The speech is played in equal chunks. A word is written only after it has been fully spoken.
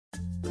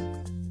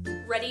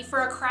Ready for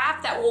a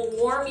craft that will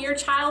warm your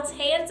child's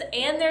hands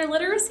and their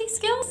literacy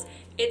skills?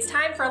 It's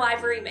time for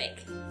Library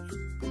Make.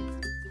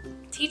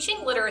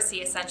 Teaching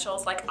literacy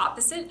essentials like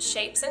opposites,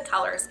 shapes, and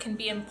colors can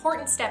be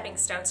important stepping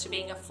stones to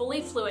being a fully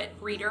fluent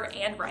reader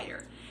and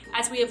writer.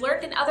 As we have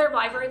learned in other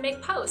Library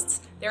Make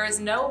posts, there is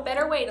no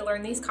better way to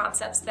learn these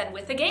concepts than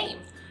with a game.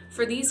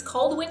 For these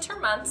cold winter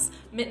months,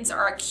 mittens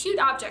are a cute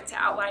object to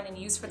outline and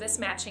use for this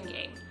matching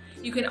game.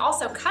 You can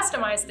also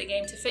customize the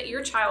game to fit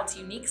your child's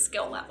unique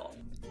skill level.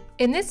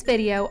 In this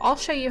video, I'll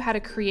show you how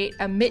to create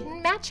a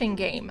mitten matching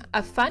game,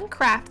 a fun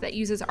craft that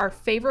uses our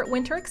favorite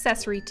winter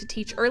accessory to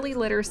teach early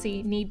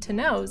literacy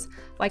need-to-knows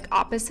like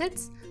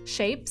opposites,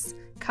 shapes,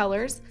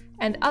 colors,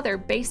 and other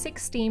basic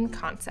STEAM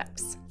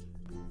concepts.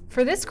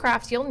 For this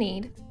craft, you'll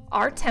need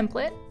our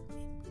template,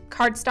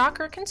 cardstock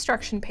or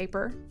construction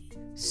paper,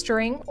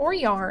 string or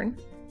yarn,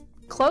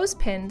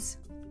 clothespins,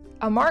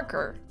 a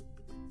marker,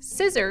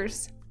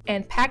 scissors,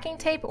 and packing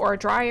tape or a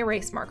dry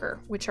erase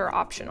marker, which are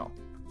optional.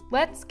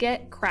 Let's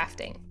get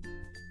crafting.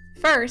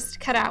 First,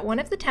 cut out one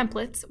of the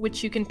templates,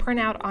 which you can print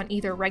out on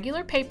either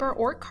regular paper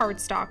or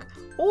cardstock,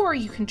 or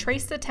you can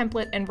trace the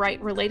template and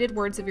write related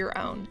words of your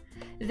own.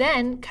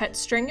 Then, cut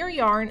string or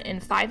yarn in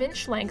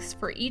 5-inch lengths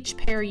for each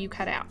pair you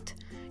cut out.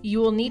 You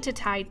will need to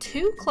tie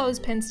 2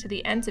 clothespins to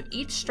the ends of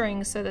each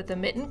string so that the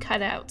mitten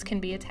cutouts can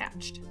be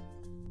attached.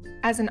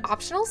 As an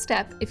optional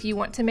step, if you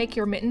want to make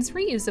your mittens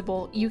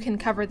reusable, you can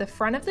cover the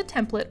front of the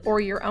template or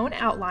your own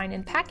outline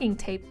in packing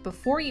tape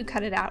before you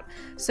cut it out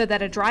so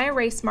that a dry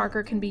erase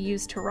marker can be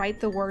used to write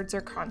the words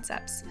or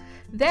concepts.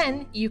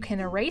 Then, you can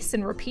erase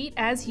and repeat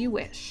as you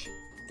wish.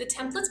 The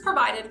templates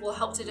provided will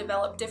help to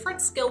develop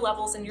different skill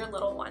levels in your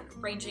little one,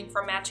 ranging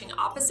from matching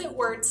opposite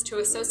words to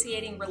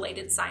associating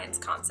related science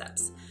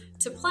concepts.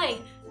 To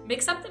play,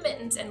 mix up the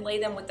mittens and lay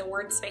them with the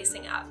words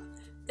facing up.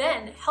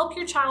 Then, help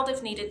your child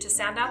if needed to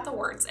sound out the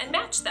words and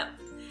match them.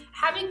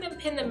 Having them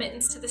pin the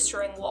mittens to the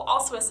string will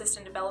also assist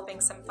in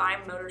developing some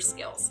fine motor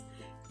skills.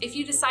 If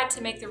you decide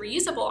to make the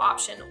reusable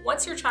option,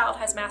 once your child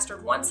has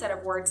mastered one set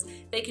of words,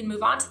 they can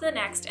move on to the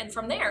next, and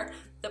from there,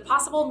 the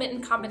possible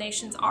mitten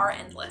combinations are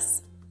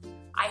endless.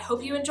 I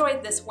hope you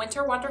enjoyed this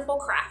winter wonderful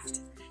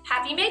craft.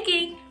 Happy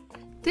making!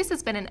 This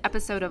has been an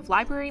episode of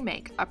Library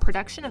Make, a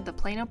production of the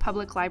Plano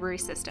Public Library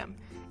System.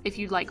 If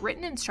you'd like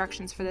written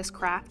instructions for this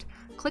craft,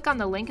 click on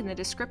the link in the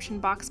description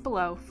box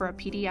below for a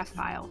PDF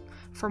file.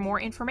 For more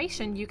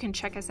information, you can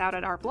check us out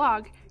at our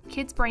blog,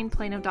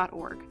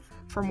 kidsbrainplano.org.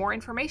 For more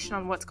information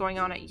on what's going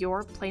on at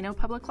your Plano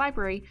Public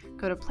Library,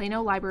 go to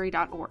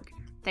planolibrary.org.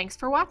 Thanks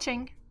for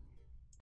watching!